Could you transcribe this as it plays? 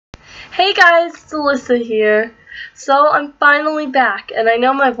Hey guys, it's Alyssa here. So I'm finally back, and I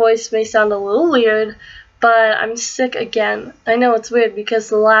know my voice may sound a little weird, but I'm sick again. I know it's weird because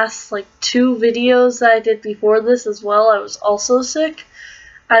the last two videos that I did before this as well, I was also sick.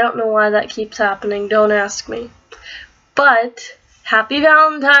 I don't know why that keeps happening, don't ask me. But happy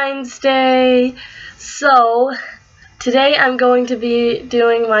Valentine's Day! So today I'm going to be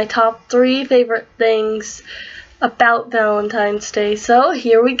doing my top 3 favorite things about Valentine's Day, so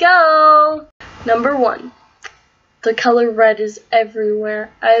here we go! Number 1. The color red is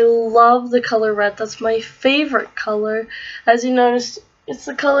everywhere. I love the color red. That's my favorite color. As you noticed, it's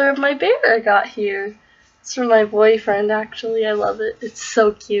the color of my bear I got here. It's from my boyfriend, actually. I love it. It's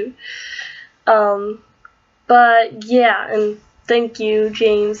so cute. But yeah, and thank you,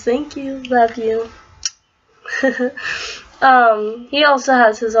 James. Thank you. Love you. He also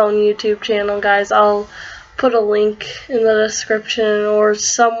has his own YouTube channel, guys. I'll put a link in the description or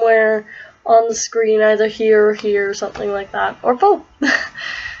somewhere on the screen, either here or here, or something like that, or both.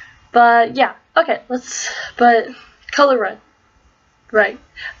 But yeah, okay, but color red, right?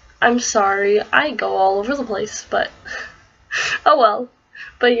 I'm sorry, I go all over the place, but oh well.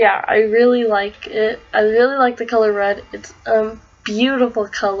 But yeah, I really like it. I really like the color red. It's a beautiful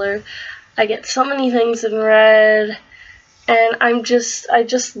color. I get so many things in red. And I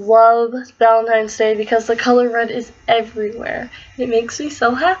just love Valentine's Day because the color red is everywhere. It makes me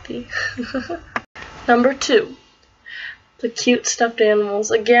so happy. Number 2, the cute stuffed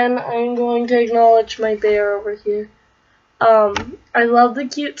animals. Again, I'm going to acknowledge my bear over here. I love the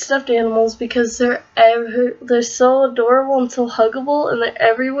cute stuffed animals because they're so adorable and so huggable, and they're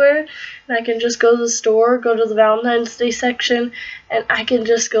everywhere. And I can just go to the store, go to the Valentine's Day section, and I can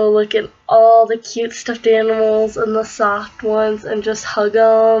just go look at all the cute stuffed animals and the soft ones and just hug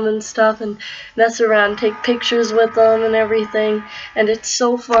them and stuff and mess around, take pictures with them and everything. And it's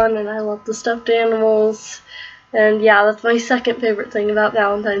so fun, and I love the stuffed animals. And yeah, that's my second favorite thing about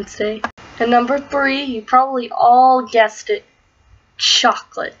Valentine's Day. And number 3, you probably all guessed it,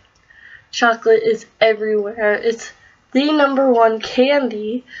 chocolate. Chocolate is everywhere. It's the #1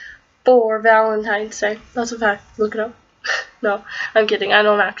 candy for Valentine's Day. That's a fact. Look it up. No, I'm kidding. I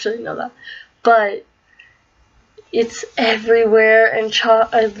don't actually know that. But it's everywhere, and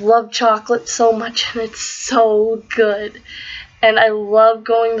I love chocolate so much, and it's so good. And I love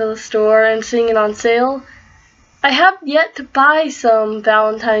going to the store and seeing it on sale. I have yet to buy some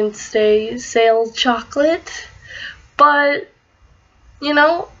Valentine's Day sale chocolate, but, you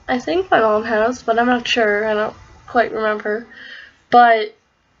know, I think my mom has, but I'm not sure. I don't quite remember. But,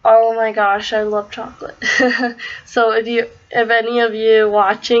 oh my gosh, I love chocolate. So if any of you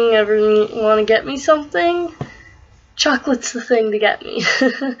watching ever want to get me something, chocolate's the thing to get me.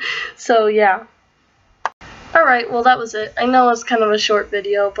 So, yeah. Alright, well that was it. I know it's kind of a short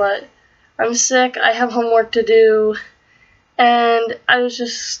video, but I'm sick, I have homework to do, and I was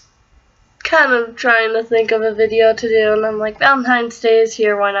just kind of trying to think of a video to do, and I'm like, Valentine's Day is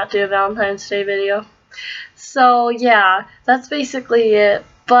here, why not do a Valentine's Day video? So yeah, that's basically it,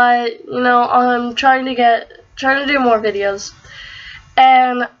 but you know, I'm trying to do more videos,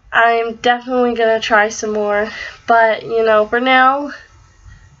 and I'm definitely gonna try some more, but you know, for now,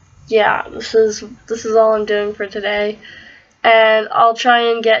 yeah, this is all I'm doing for today. And I'll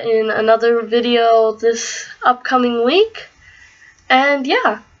try and get in another video this upcoming week. And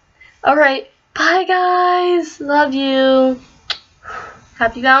yeah. Alright. Bye guys. Love you.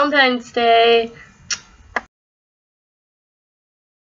 Happy Valentine's Day.